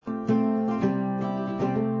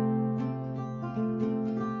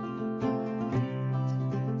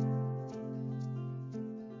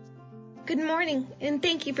Good morning, and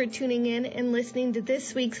thank you for tuning in and listening to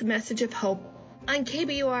this week's Message of Hope on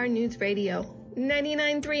KBOR News Radio,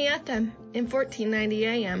 99.3 FM and 1490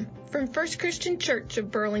 AM from First Christian Church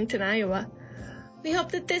of Burlington, Iowa. We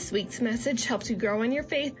hope that this week's message helps you grow in your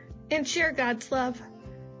faith and share God's love.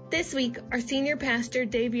 This week, our senior pastor,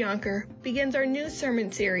 Dave Yonker, begins our new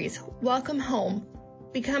sermon series, Welcome Home,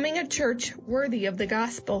 Becoming a Church Worthy of the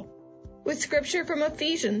Gospel, with scripture from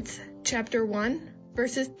Ephesians, chapter 1,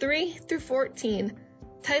 verses 3 through 14,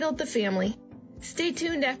 titled The Family. Stay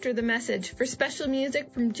tuned after the message for special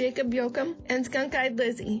music from Jacob Yoakum and Skunk-Eyed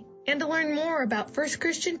Lizzie, and to learn more about First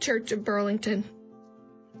Christian Church of Burlington.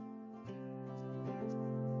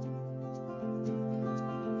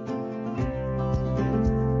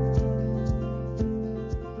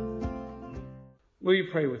 Will you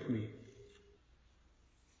pray with me?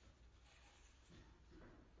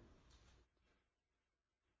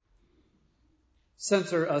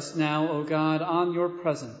 Center us now, O God, on your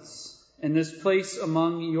presence in this place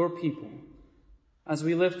among your people, as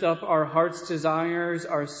we lift up our heart's desires,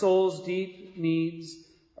 our soul's deep needs,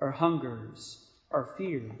 our hungers, our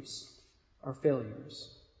fears, our failures.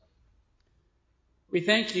 We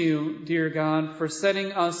thank you, dear God, for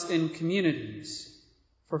setting us in communities,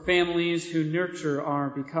 for families who nurture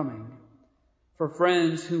our becoming, for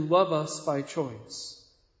friends who love us by choice,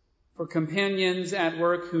 for companions at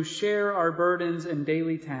work who share our burdens and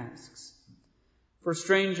daily tasks, for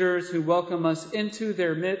strangers who welcome us into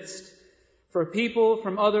their midst, for people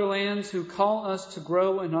from other lands who call us to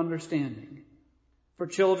grow in understanding, for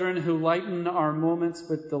children who lighten our moments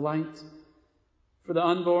with delight, for the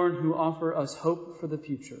unborn who offer us hope for the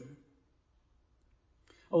future.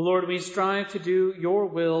 O Lord, we strive to do your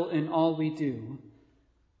will in all we do,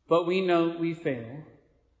 but we know we fail.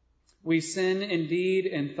 We sin in deed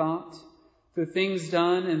and thought, through things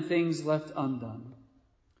done and things left undone.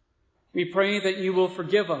 We pray that you will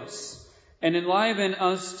forgive us and enliven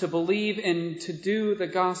us to believe and to do the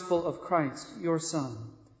gospel of Christ, your Son.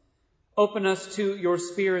 Open us to your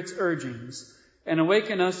Spirit's urgings and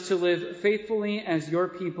awaken us to live faithfully as your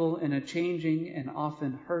people in a changing and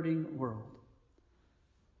often hurting world.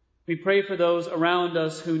 We pray for those around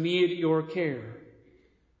us who need your care,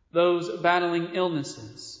 those battling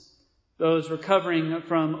illnesses, those recovering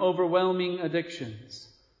from overwhelming addictions,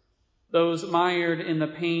 those mired in the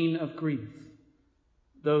pain of grief,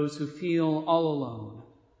 those who feel all alone,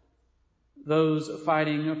 those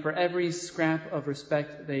fighting for every scrap of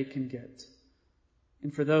respect they can get,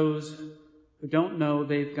 and for those who don't know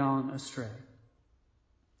they've gone astray.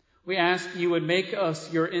 We ask you would make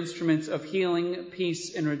us your instruments of healing,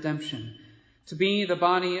 peace, and redemption, to be the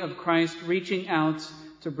body of Christ reaching out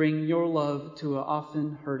to bring your love to an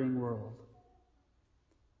often hurting world.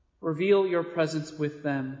 Reveal your presence with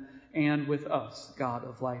them and with us, God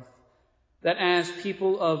of life, that as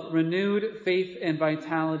people of renewed faith and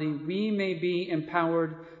vitality, we may be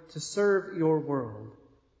empowered to serve your world,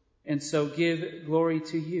 and so give glory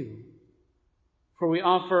to you. For we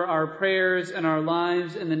offer our prayers and our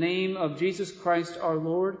lives in the name of Jesus Christ our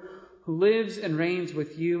Lord, who lives and reigns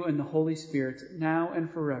with you in the Holy Spirit, now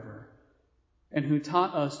and forever, and who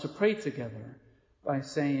taught us to pray together by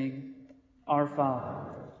saying, Our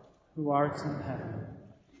Father, who art in heaven,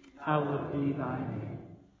 hallowed be thy name.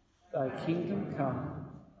 Thy kingdom come,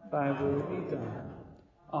 thy will be done,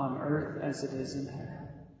 on earth as it is in heaven.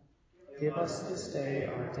 Give us this day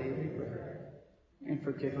our daily bread, and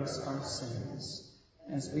forgive us our sins,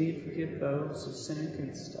 as we forgive those who sin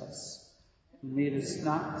against us. And lead us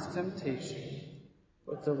not into temptation,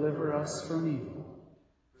 but deliver us from evil.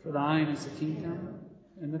 For thine is the kingdom,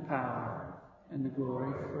 and the power, and the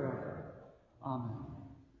glory forever. Amen.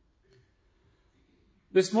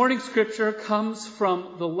 This morning's scripture comes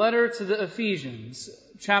from the letter to the Ephesians,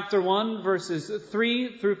 chapter 1, verses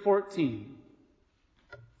 3 through 14.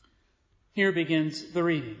 Here begins the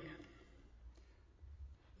reading.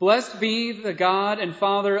 Blessed be the God and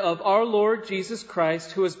Father of our Lord Jesus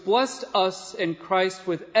Christ, who has blessed us in Christ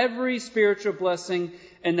with every spiritual blessing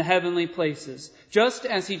in the heavenly places, just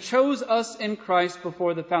as he chose us in Christ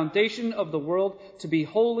before the foundation of the world to be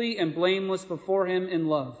holy and blameless before him in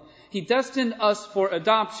love. He destined us for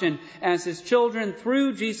adoption as his children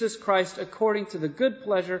through Jesus Christ according to the good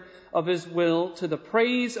pleasure of his will, to the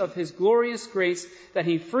praise of his glorious grace that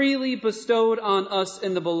he freely bestowed on us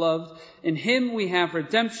in the Beloved. In him we have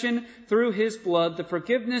redemption through his blood, the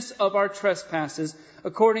forgiveness of our trespasses,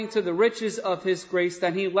 according to the riches of his grace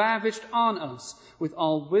that he lavished on us. With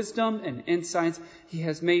all wisdom and insight, he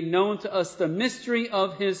has made known to us the mystery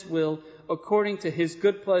of his will, according to his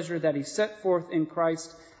good pleasure that he set forth in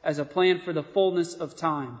Christ as a plan for the fullness of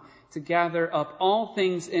time, to gather up all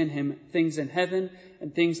things in him, things in heaven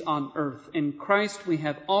and things on earth. In Christ we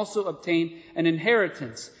have also obtained an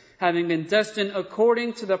inheritance, having been destined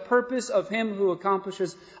according to the purpose of him who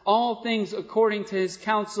accomplishes all things according to his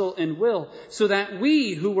counsel and will, so that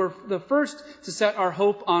we who were the first to set our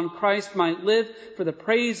hope on Christ might live for the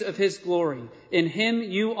praise of his glory. In him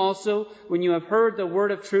you also, when you have heard the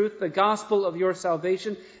word of truth, the gospel of your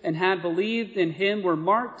salvation, and had believed in him, were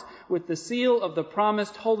marked with the seal of the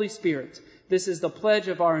promised Holy Spirit. This is the pledge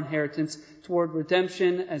of our inheritance toward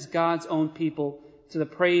redemption as God's own people, to the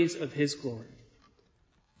praise of his glory.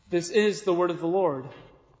 This is the word of the Lord.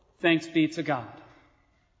 Thanks be to God.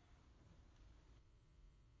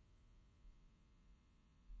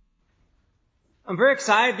 I'm very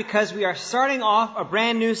excited because we are starting off a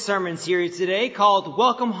brand new sermon series today called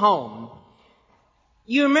Welcome Home.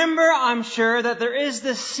 You remember, I'm sure, that there is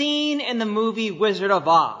this scene in the movie Wizard of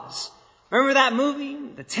Oz. Remember that movie?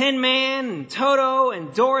 The Tin Man and Toto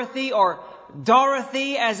and Dorothy, or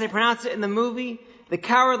Dorothy as they pronounce it in the movie. The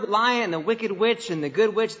Cowardly Lion and the Wicked Witch and the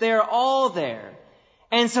Good Witch, they're all there.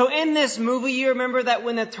 And so in this movie, you remember that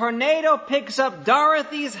when the tornado picks up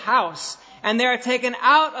Dorothy's house and they are taken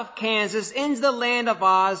out of Kansas into the land of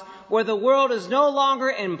Oz, where the world is no longer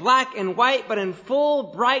in black and white, but in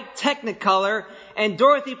full, bright Technicolor, and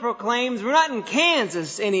Dorothy proclaims, we're not in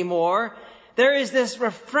Kansas anymore, there is this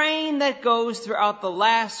refrain that goes throughout the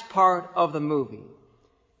last part of the movie.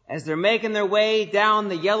 As they're making their way down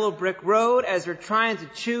the yellow brick road, as they're trying to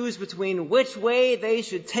choose between which way they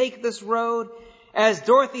should take this road, as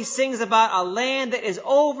Dorothy sings about a land that is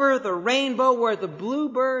over the rainbow where the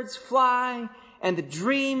bluebirds fly and the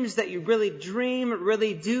dreams that you really dream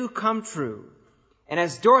really do come true. And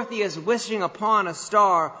as Dorothy is wishing upon a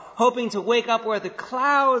star, hoping to wake up where the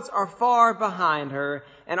clouds are far behind her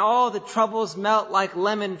and all the troubles melt like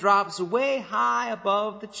lemon drops way high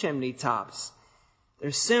above the chimney tops.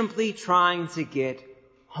 They're simply trying to get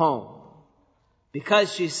home.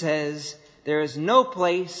 Because, she says, there is no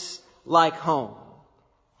place like home.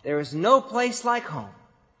 There is no place like home.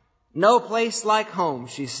 No place like home,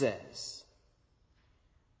 she says.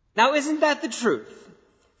 Now, isn't that the truth?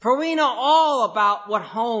 For we know all about what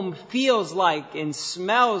home feels like and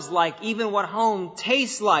smells like, even what home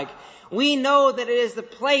tastes like. We know that it is the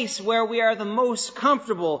place where we are the most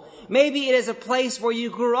comfortable. Maybe it is a place where you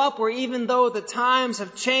grew up, where even though the times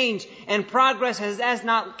have changed and progress has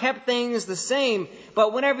not kept things the same,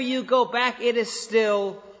 but whenever you go back, it is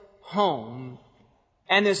still home.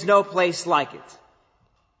 And there's no place like it.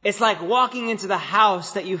 It's like walking into the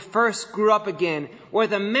house that you first grew up again, where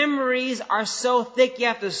the memories are so thick you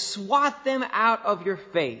have to swat them out of your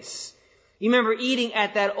face. You remember eating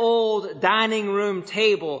at that old dining room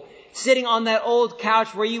table, sitting on that old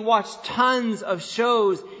couch where you watched tons of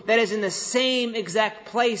shows that is in the same exact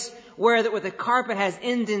place where the carpet has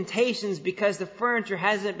indentations because the furniture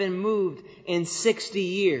hasn't been moved in 60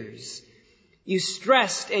 years. You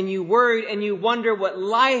stressed and you worried and you wonder what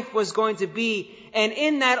life was going to be. And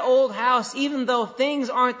in that old house, even though things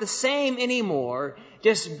aren't the same anymore,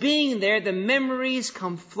 just being there, the memories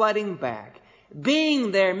come flooding back.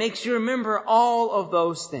 Being there makes you remember all of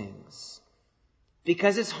those things.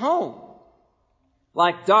 Because it's home.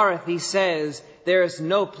 Like Dorothy says, there is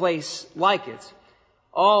no place like it.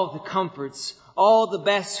 All the comforts, all the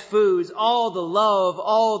best foods, all the love,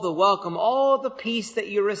 all the welcome, all the peace that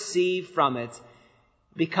you receive from it,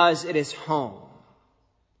 because it is home.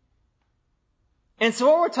 And so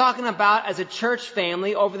what we're talking about as a church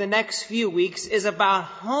family over the next few weeks is about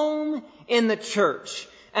home in the church,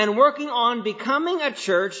 and working on becoming a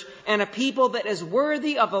church and a people that is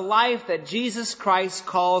worthy of the life that Jesus Christ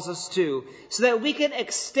calls us to, so that we can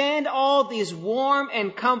extend all these warm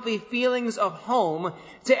and comfy feelings of home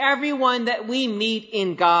to everyone that we meet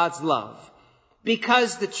in God's love.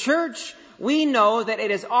 Because the church, we know that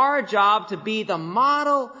it is our job to be the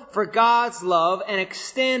model for God's love and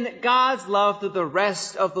extend God's love to the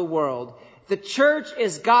rest of the world. The church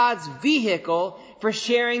is God's vehicle for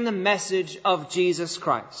sharing the message of Jesus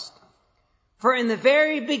Christ. For in the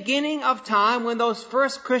very beginning of time, when those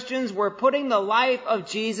first Christians were putting the life of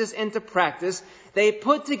Jesus into practice, they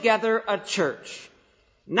put together a church.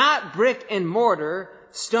 Not brick and mortar,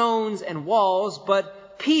 stones and walls,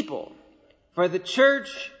 but people. For the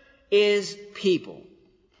church is people.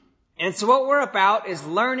 And so what we're about is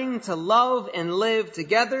learning to love and live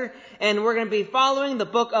together, and we're going to be following the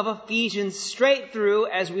book of Ephesians straight through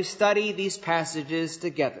as we study these passages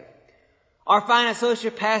together. Our fine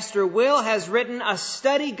associate pastor Will has written a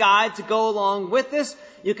study guide to go along with this.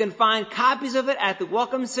 You can find copies of it at the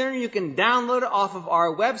Welcome Center. You can download it off of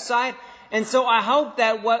our website. And so I hope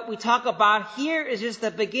that what we talk about here is just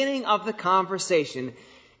the beginning of the conversation.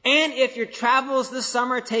 And if your travels this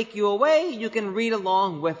summer take you away, you can read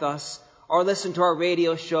along with us or listen to our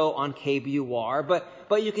radio show on KBUR.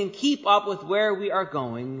 But you can keep up with where we are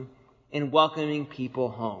going in welcoming people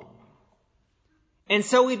home. And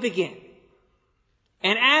so we begin.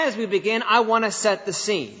 And as we begin, I want to set the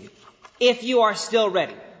scene. If you are still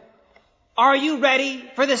ready. Are you ready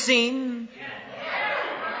for the scene?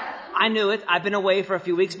 I knew it. I've been away for a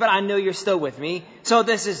few weeks, but I know you're still with me. So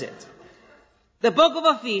this is it. The book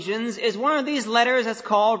of Ephesians is one of these letters that's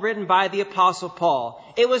called written by the Apostle Paul.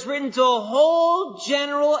 It was written to a whole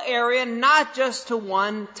general area, not just to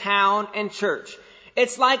one town and church.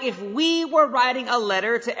 It's like if we were writing a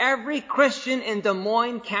letter to every Christian in Des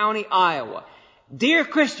Moines County, Iowa. Dear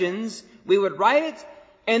Christians, we would write it,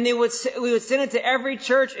 and we would send it to every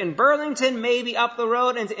church in Burlington, maybe up the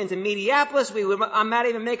road into Mediapolis. I might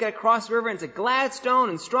even make it across the river into Gladstone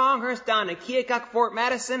and Stronghurst, down to Keokuk, Fort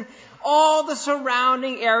Madison. All the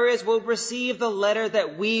surrounding areas will receive the letter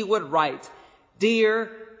that we would write.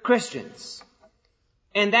 Dear Christians.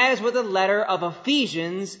 And that is what the letter of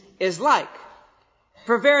Ephesians is like.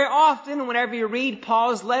 For very often, whenever you read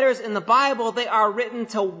Paul's letters in the Bible, they are written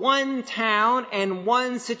to one town and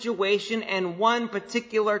one situation and one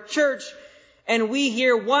particular church, and we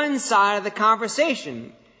hear one side of the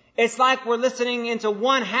conversation. It's like we're listening into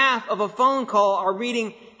one half of a phone call or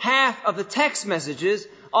reading half of the text messages.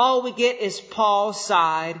 All we get is Paul's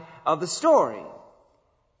side of the story.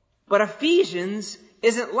 But Ephesians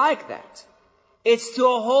isn't like that. It's to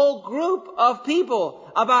a whole group of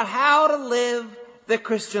people about how to live the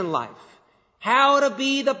Christian life, how to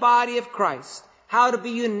be the body of Christ, how to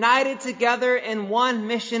be united together in one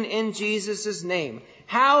mission in Jesus' name,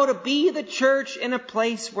 how to be the church in a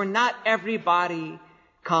place where not everybody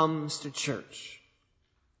comes to church.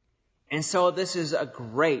 And so this is a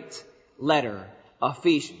great letter,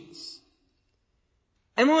 Ephesians.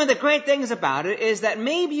 And one of the great things about it is that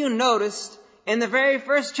maybe you noticed in the very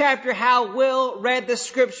first chapter how Will read the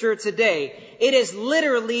scripture today. It is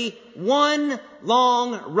literally one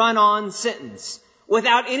long run-on sentence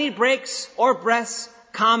without any breaks or breaths,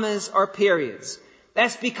 commas, or periods.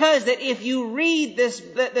 That's because that if you read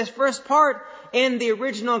this first part in the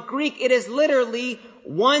original Greek, it is literally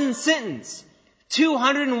one sentence.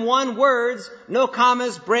 201 words, no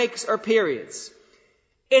commas, breaks, or periods.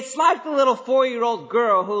 It's like the little 4-year-old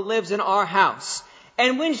girl who lives in our house.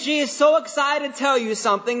 And when she is so excited to tell you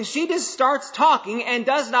something, she just starts talking and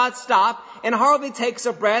does not stop and hardly takes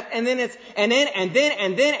a breath. And then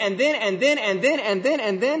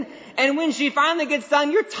And when she finally gets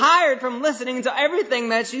done, you're tired from listening to everything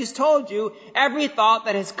that she's told you, every thought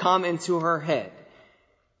that has come into her head.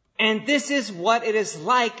 And this is what it is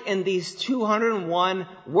like in these 201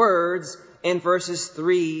 words in verses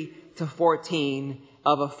 3 to 14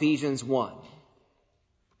 of Ephesians 1.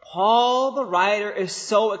 Paul, the writer, is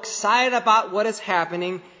so excited about what is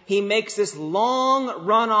happening, he makes this long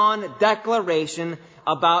run-on declaration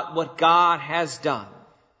about what God has done.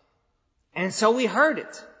 And so we heard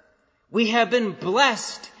it. We have been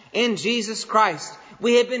blessed in Jesus Christ.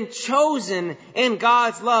 We have been chosen in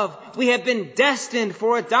God's love. We have been destined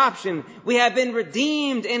for adoption. We have been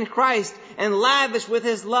redeemed in Christ and lavished with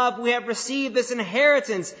His love. We have received this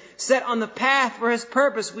inheritance set on the path for His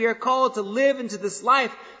purpose. We are called to live into this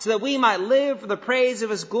life so that we might live for the praise of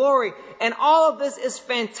His glory. And all of this is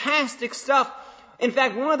fantastic stuff. In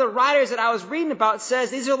fact, one of the writers that I was reading about says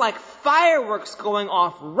these are like fireworks going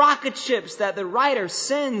off, rocket ships that the writer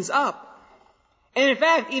sends up. And in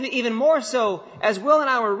fact, even more so, as Will and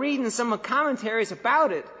I were reading some commentaries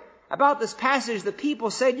about it, about this passage, the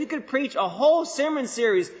people said you could preach a whole sermon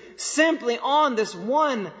series simply on this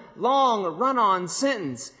one long run-on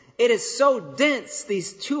sentence. It is so dense,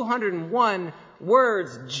 these 201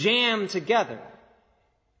 words jammed together.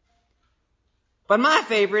 But my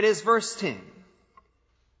favorite is verse 10.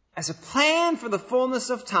 As a plan for the fullness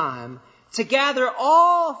of time, to gather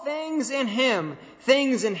all things in Him,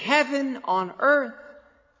 things in heaven, on earth,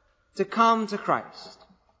 to come to Christ.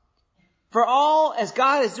 For all, as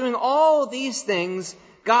God is doing all these things,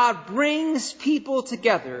 God brings people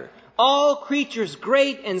together. All creatures,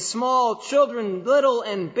 great and small, children, little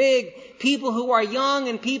and big, people who are young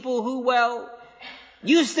and people who,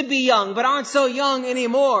 used to be young, but aren't so young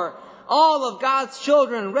anymore. All of God's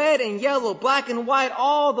children, red and yellow, black and white,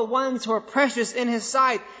 all the ones who are precious in His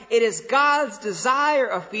sight. It is God's desire,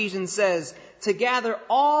 Ephesians says, to gather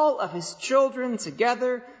all of His children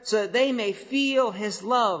together so that they may feel His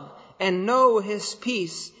love and know His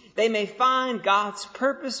peace. They may find God's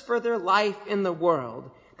purpose for their life in the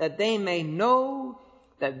world, that they may know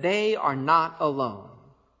that they are not alone.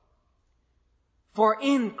 For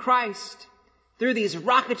in Christ, through these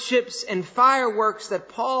rocket ships and fireworks that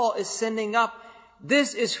Paul is sending up,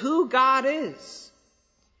 this is who God is.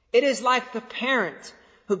 It is like the parent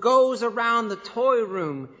who goes around the toy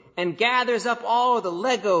room and gathers up all the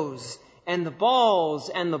Legos and the balls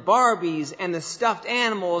and the Barbies and the stuffed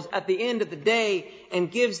animals at the end of the day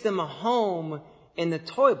and gives them a home in the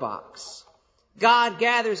toy box. God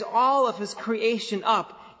gathers all of his creation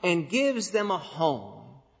up and gives them a home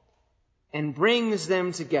and brings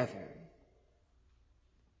them together.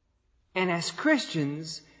 And as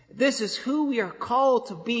Christians, this is who we are called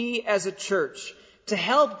to be as a church, to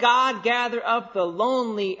help God gather up the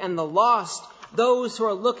lonely and the lost, those who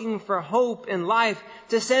are looking for hope in life,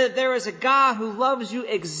 to say that there is a God who loves you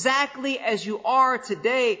exactly as you are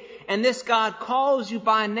today, and this God calls you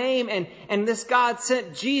by name, and this God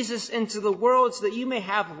sent Jesus into the world so that you may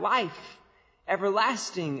have life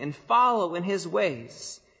everlasting and follow in his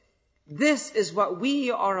ways. This is what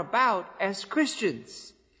we are about as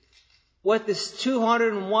Christians. What this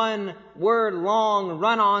 201 word long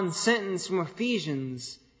run-on sentence from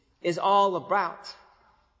Ephesians is all about.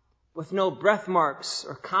 With no breath marks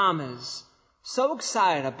or commas, so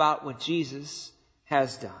excited about what Jesus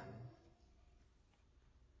has done.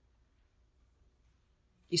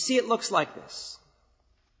 You see, it looks like this.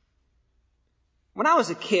 When I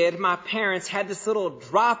was a kid, my parents had this little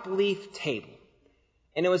drop leaf table,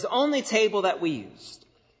 and it was the only table that we used.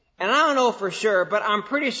 And I don't know for sure, but I'm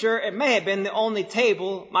pretty sure it may have been the only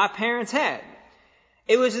table my parents had.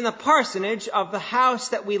 It was in the parsonage of the house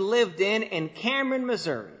that we lived in Cameron,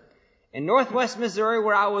 Missouri, in northwest Missouri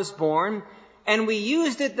where I was born. And we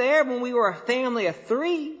used it there when we were a family of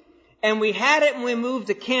 3. And we had it when we moved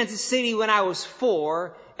to Kansas City when I was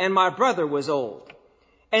 4 and my brother was old.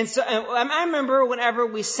 And so I remember whenever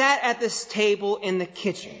we sat at this table in the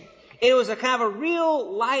kitchen, it was a kind of a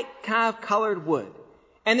real light kind of colored wood.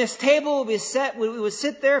 And this table would be set, we would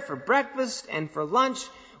sit there for breakfast and for lunch.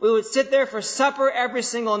 We would sit there for supper every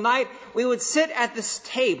single night. We would sit at this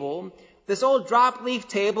table, this old drop leaf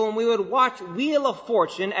table, and we would watch Wheel of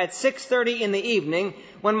Fortune at 6:30 in the evening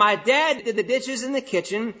when my dad did the dishes in the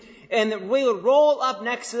kitchen, and we would roll up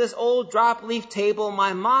next to this old drop leaf table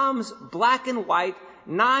my mom's black and white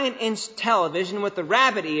 9-inch television with the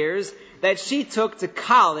rabbit ears that she took to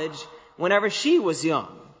college whenever she was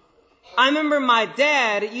young. I remember my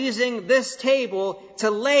dad using this table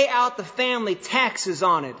to lay out the family taxes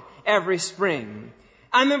on it every spring.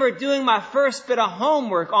 I remember doing my first bit of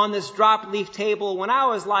homework on this drop leaf table when I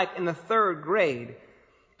was like in the 3rd grade.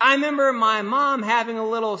 I remember my mom having a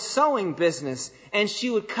little sewing business, and she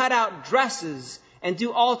would cut out dresses and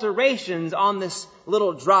do alterations on this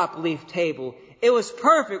little drop leaf table. It was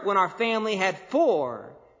perfect when our family had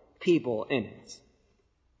 4 people in it.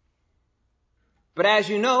 But as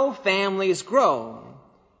you know, families grow.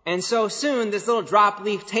 And so soon this little drop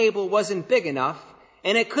leaf table wasn't big enough,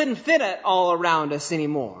 and it couldn't fit it all around us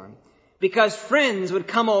anymore. Because friends would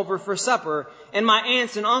come over for supper, and my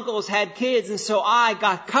aunts and uncles had kids, and so I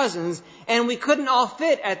got cousins, and we couldn't all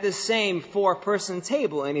fit at this same 4-person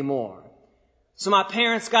table anymore. So my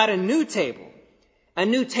parents got a new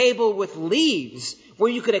table with leaves,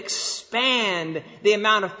 where you could expand the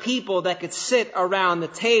amount of people that could sit around the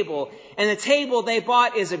table. And the table they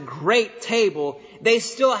bought is a great table. They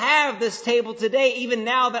still have this table today, even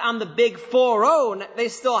now that I'm the big 4-0, they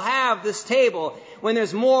still have this table when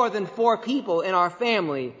there's more than 4 people in our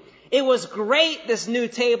family. It was great, this new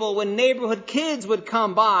table, when neighborhood kids would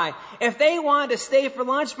come by. If they wanted to stay for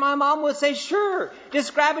lunch, my mom would say, sure,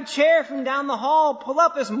 just grab a chair from down the hall, pull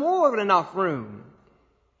up, there's more than enough room.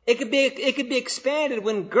 It could be expanded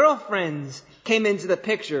when girlfriends came into the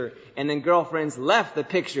picture and then girlfriends left the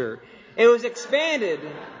picture. It was expanded.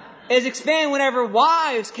 It was expanded whenever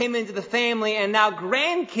wives came into the family and now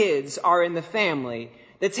grandkids are in the family.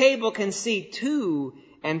 The table can seat 2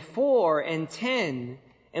 and 4 and 10,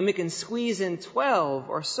 and we can squeeze in 12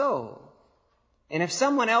 or so. And if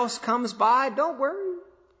someone else comes by, don't worry.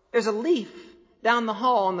 There's a leaf down the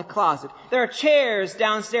hall in the closet. There are chairs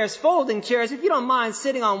downstairs, folding chairs. If you don't mind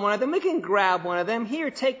sitting on one of them, we can grab one of them. Here,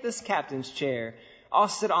 take this captain's chair. I'll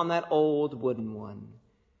sit on that old wooden one.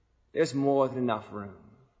 There's more than enough room.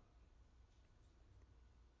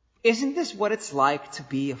 Isn't this what it's like to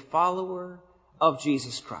be a follower of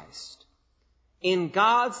Jesus Christ? In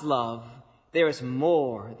God's love, there is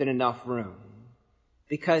more than enough room.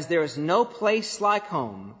 Because there is no place like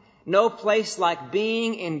home, no place like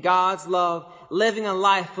being in God's love, living a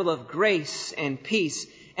life full of grace and peace.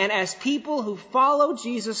 And as people who follow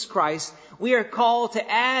Jesus Christ, we are called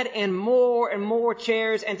to add in more and more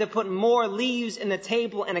chairs and to put more leaves in the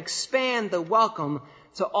table and expand the welcome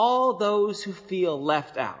to all those who feel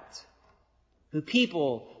left out. Who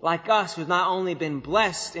people like us who've not only been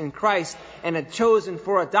blessed in Christ and have chosen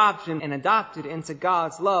for adoption and adopted into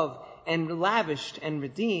God's love and lavished and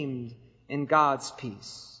redeemed in God's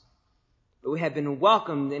peace. But we have been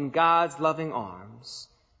welcomed in God's loving arms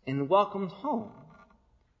and welcomed home.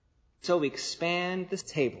 So we expand this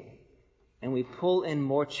table and we pull in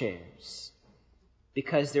more chairs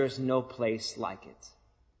because there is no place like it.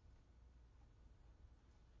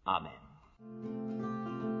 Amen.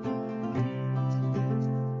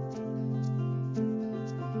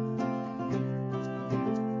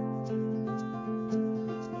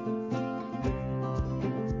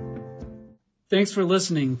 Thanks for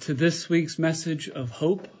listening to this week's message of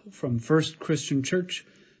hope from First Christian Church,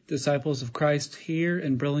 Disciples of Christ here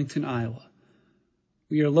in Burlington, Iowa.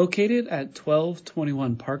 We are located at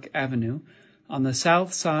 1221 Park Avenue on the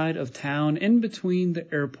south side of town in between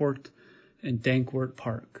the airport and Dankwart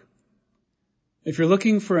Park. If you're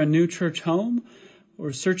looking for a new church home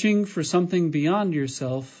or searching for something beyond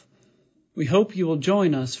yourself, we hope you will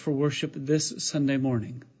join us for worship this Sunday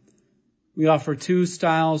morning. We offer 2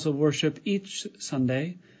 styles of worship each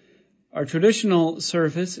Sunday. Our traditional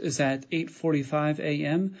service is at 8:45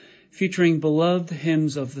 a.m., featuring beloved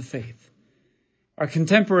hymns of the faith. Our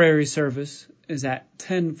contemporary service is at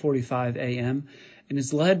 10:45 a.m. and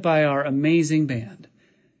is led by our amazing band.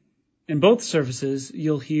 In both services,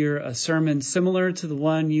 you'll hear a sermon similar to the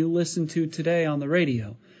one you listened to today on the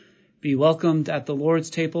radio. Be welcomed at the Lord's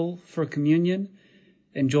table for communion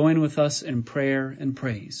and join with us in prayer and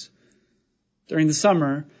praise. During the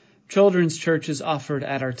summer, children's church is offered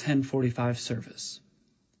at our 10:45 service.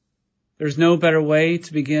 There's no better way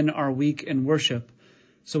to begin our week in worship,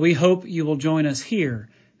 so we hope you will join us here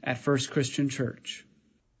at First Christian Church.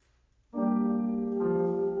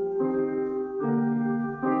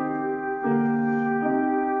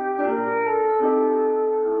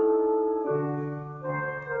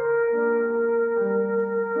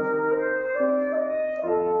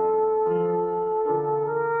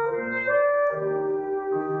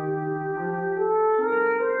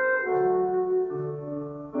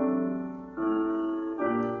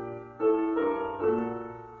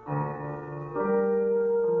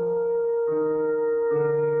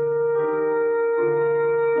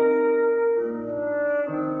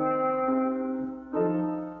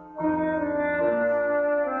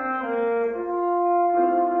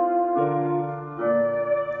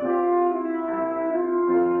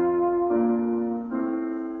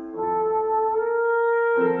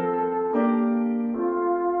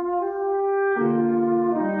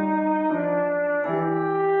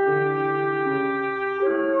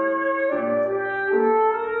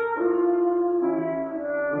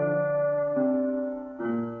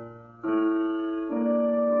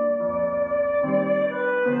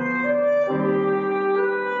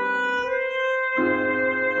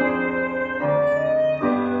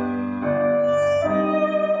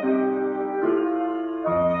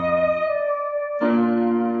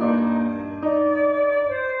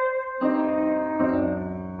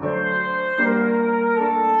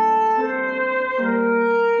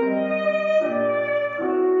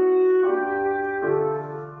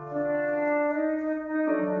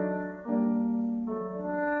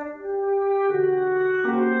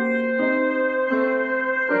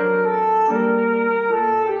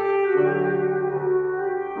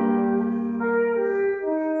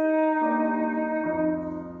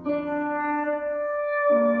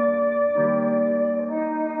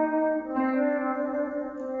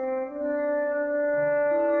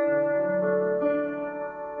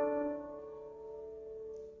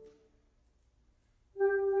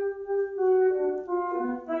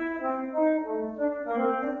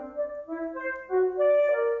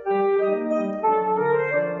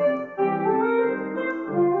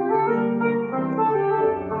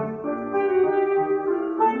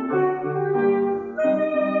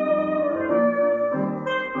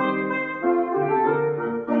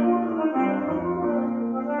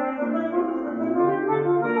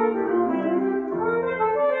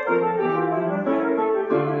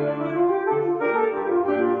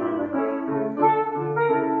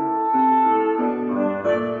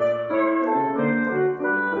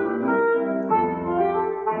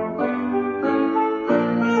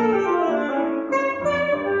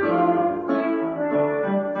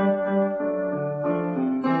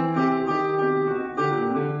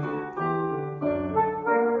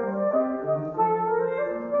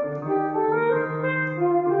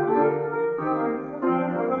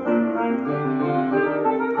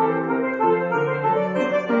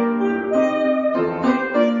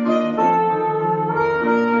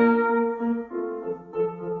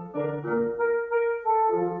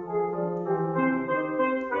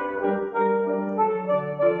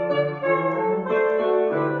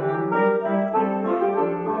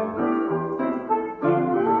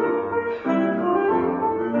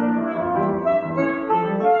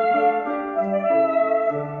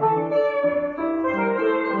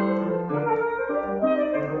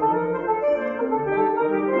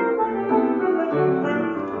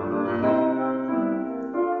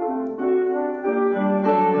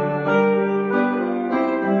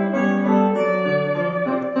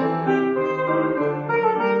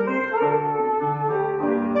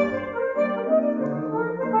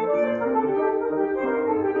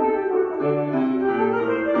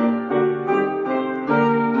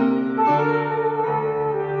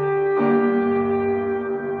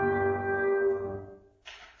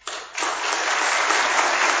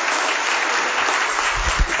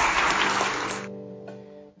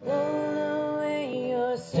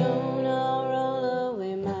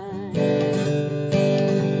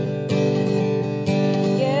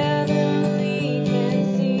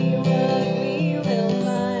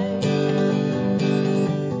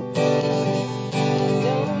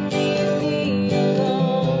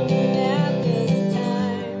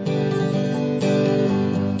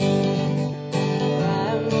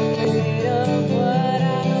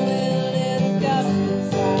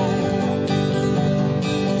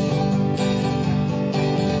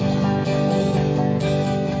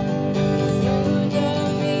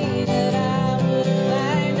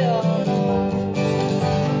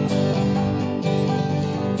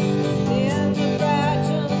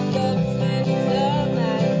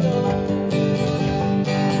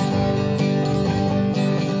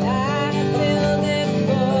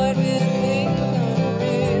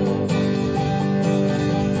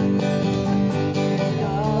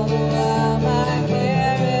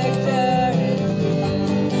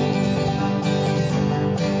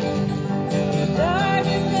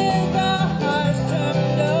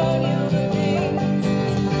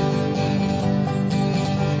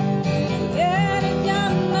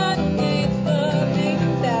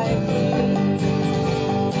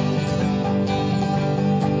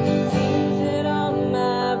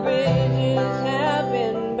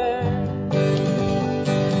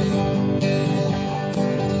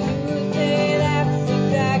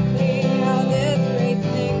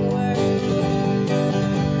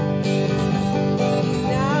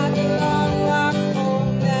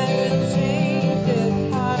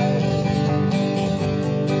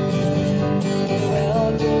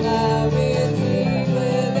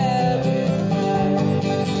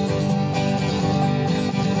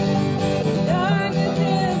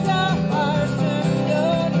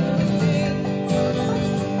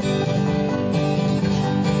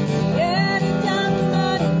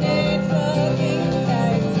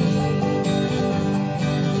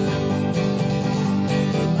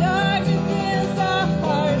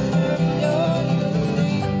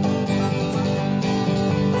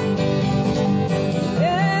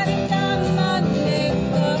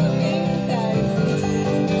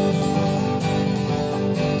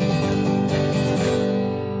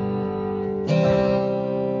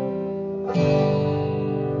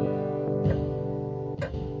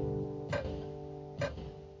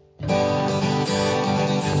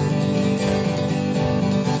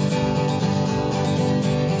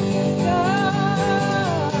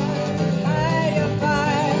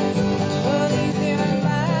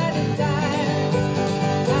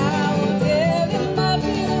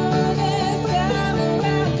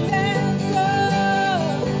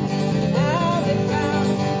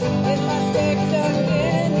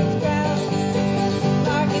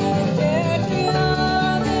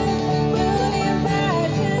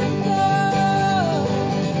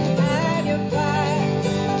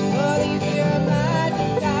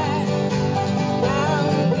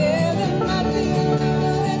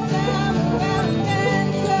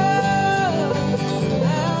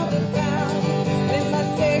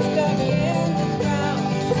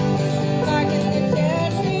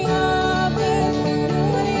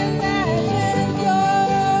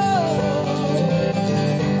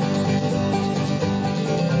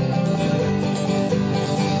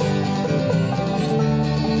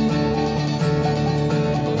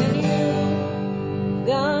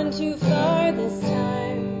 for this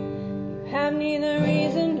time. You have neither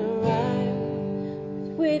reason nor rhyme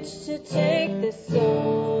with which to take this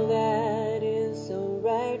soul that is so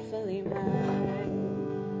rightfully mine.